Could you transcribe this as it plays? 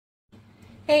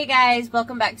Hey guys,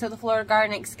 welcome back to the Florida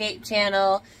Garden Escape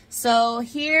channel. So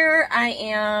here I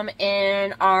am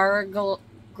in our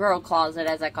grow closet,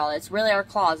 as I call it. It's really our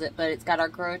closet, but it's got our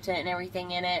grow tent and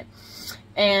everything in it.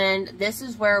 And this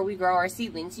is where we grow our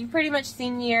seedlings. You've pretty much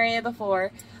seen the area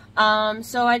before.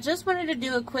 So I just wanted to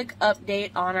do a quick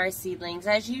update on our seedlings.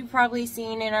 As you've probably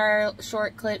seen in our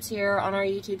short clips here on our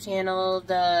YouTube channel,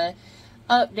 the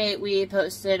update we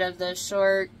posted of the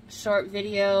short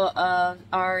video of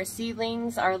our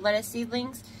seedlings, our lettuce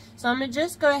seedlings. So I'm going to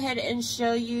just go ahead and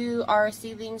show you our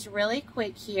seedlings really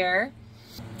quick here.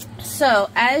 So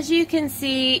as you can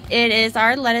see, it is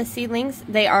our lettuce seedlings.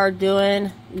 They are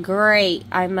doing great,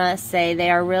 I must say.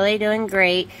 They are really doing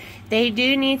great. They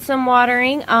do need some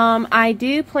watering. I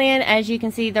do plan, as you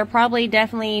can see, they're probably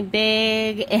definitely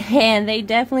big and they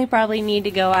definitely probably need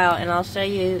to go out, and I'll show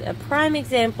you a prime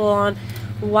example on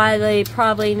why they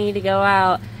probably need to go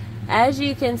out. As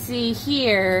you can see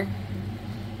here,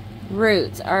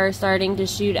 roots are starting to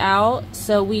shoot out,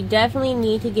 so we definitely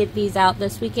need to get these out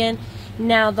this weekend.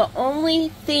 Now the only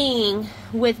thing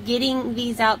with getting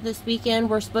these out this weekend,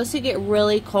 we're supposed to get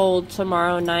really cold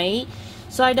tomorrow night,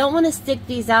 so I don't want to stick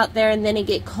these out there and then it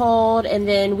get cold and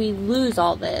then we lose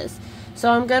all this. So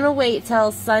I'm gonna wait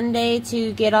till Sunday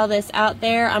to get all this out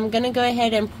there. I'm gonna go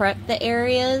ahead and prep the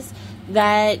areas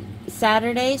that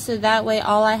Saturday, so that way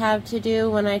all I have to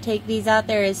do when I take these out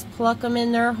there is pluck them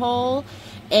in their hole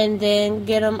and then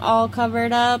get them all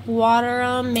covered up, water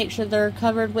them, make sure they're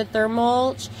covered with their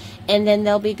mulch, and then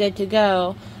they'll be good to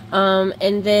go.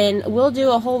 And then we'll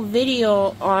do a whole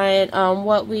video on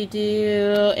what we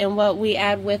do and what we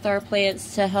add with our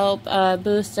plants to help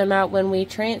boost them out when we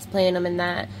transplant them and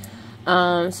that.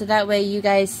 So that way you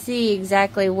guys see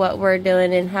exactly what we're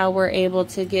doing and how we're able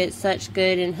to get such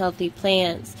good and healthy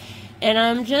plants. And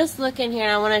I'm just looking here,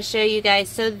 I want to show you guys.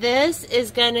 So this is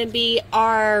going to be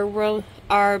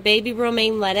our baby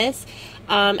romaine lettuce.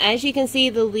 As you can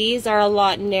see, the leaves are a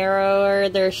lot narrower,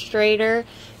 they're straighter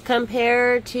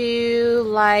compared to,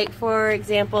 like, for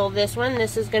example, this one.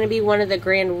 This is going to be one of the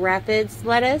Grand Rapids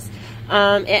lettuce.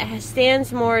 It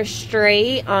stands more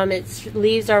straight. Its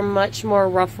leaves are much more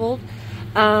ruffled.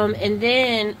 And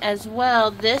then as well,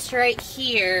 this right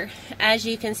here, as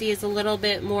you can see, is a little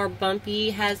bit more bumpy,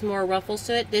 has more ruffles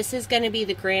to it. This is going to be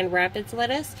the Grand Rapids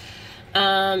lettuce.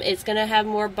 It's going to have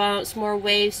more bumps, more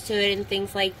waves to it and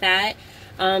things like that.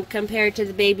 Compared to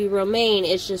the baby romaine,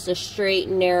 it's just a straight,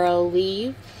 narrow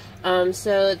leaf.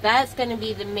 So that's going to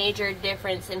be the major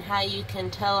difference in how you can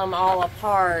tell them all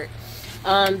apart.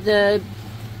 The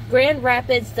Grand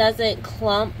Rapids doesn't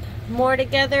clump more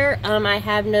together. I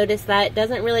have noticed that it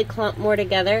doesn't really clump more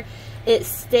together. It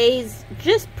stays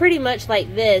just pretty much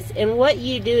like this, and what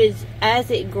you do is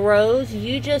as it grows,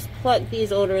 you just pluck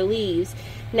these older leaves.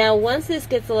 Now once this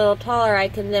gets a little taller, I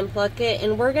can then pluck it,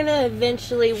 and we're gonna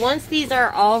eventually, once these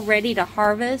are all ready to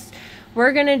harvest,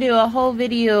 we're gonna do a whole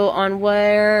video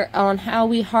on how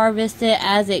we harvest it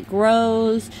as it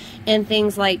grows and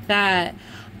things like that.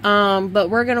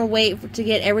 But we're gonna wait to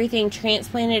get everything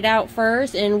transplanted out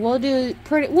first, and we'll do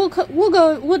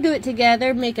it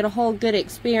together, make it a whole good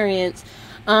experience.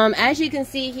 As you can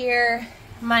see here,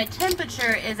 my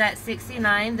temperature is at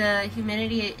 69. The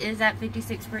humidity is at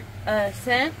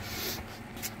 56%.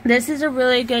 This is a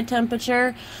really good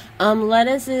temperature.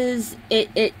 Lettuce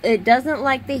it doesn't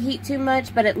like the heat too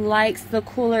much, but it likes the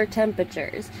cooler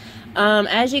temperatures.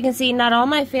 As you can see, not all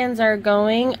my fans are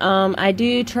going. I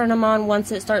do turn them on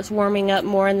once it starts warming up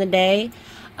more in the day.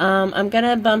 I'm going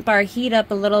to bump our heat up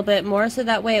a little bit more so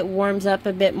that way it warms up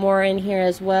a bit more in here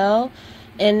as well.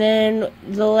 And then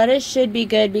the lettuce should be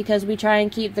good because we try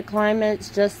and keep the climates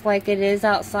just like it is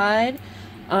outside.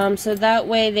 So that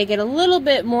way they get a little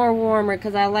bit more warmer,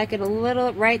 because I like it a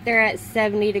little right there at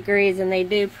 70 degrees, and they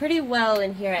do pretty well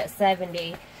in here at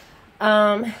 70.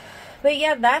 But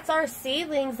yeah, that's our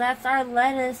seedlings, that's our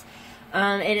lettuce.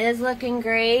 It is looking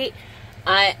great.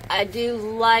 I do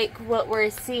like what we're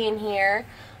seeing here.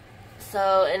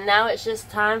 So, and now it's just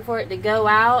time for it to go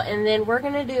out, and then we're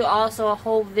going to do also a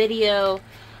whole video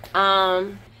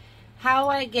how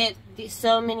I get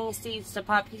so many seeds to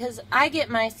pop, because I get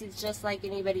my seeds just like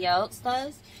anybody else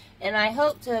does, and I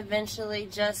hope to eventually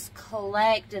just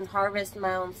collect and harvest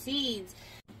my own seeds.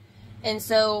 And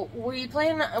so we're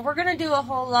going to do a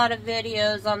whole lot of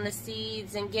videos on the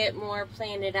seeds and get more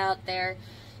planted out there.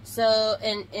 So,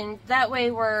 and that way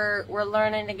we're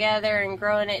learning together and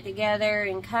growing it together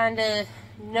and kind of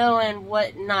knowing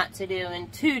what not to do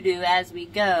and to do as we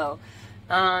go.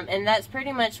 And that's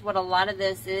pretty much what a lot of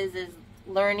this is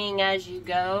learning as you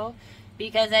go.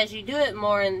 Because as you do it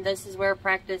more, and this is where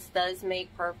practice does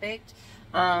make perfect,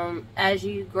 As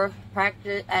you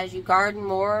as you garden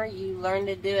more, you learn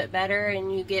to do it better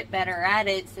and you get better at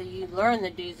it, so you learn the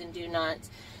do's and do nots.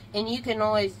 And you can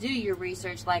always do your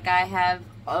research like I have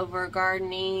over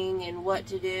gardening and what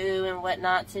to do and what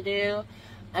not to do.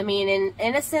 I mean,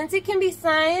 in a sense it can be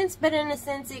science, but in a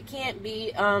sense it can't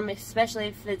be, especially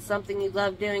if it's something you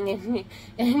love doing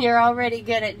and you're already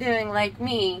good at doing, like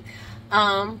me.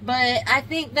 But I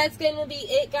think that's going to be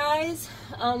it, guys.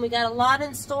 We got a lot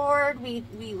in store. We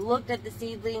looked at the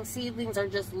seedlings. Seedlings are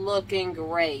just looking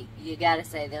great. You got to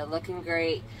say, they're looking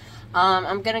great.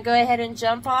 I'm going to go ahead and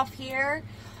jump off here.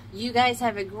 You guys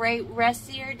have a great rest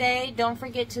of your day. Don't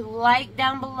forget to like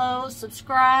down below,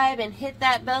 subscribe, and hit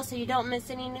that bell so you don't miss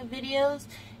any new videos.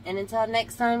 And until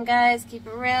next time, guys, keep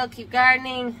it real, keep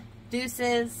gardening.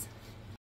 Deuces.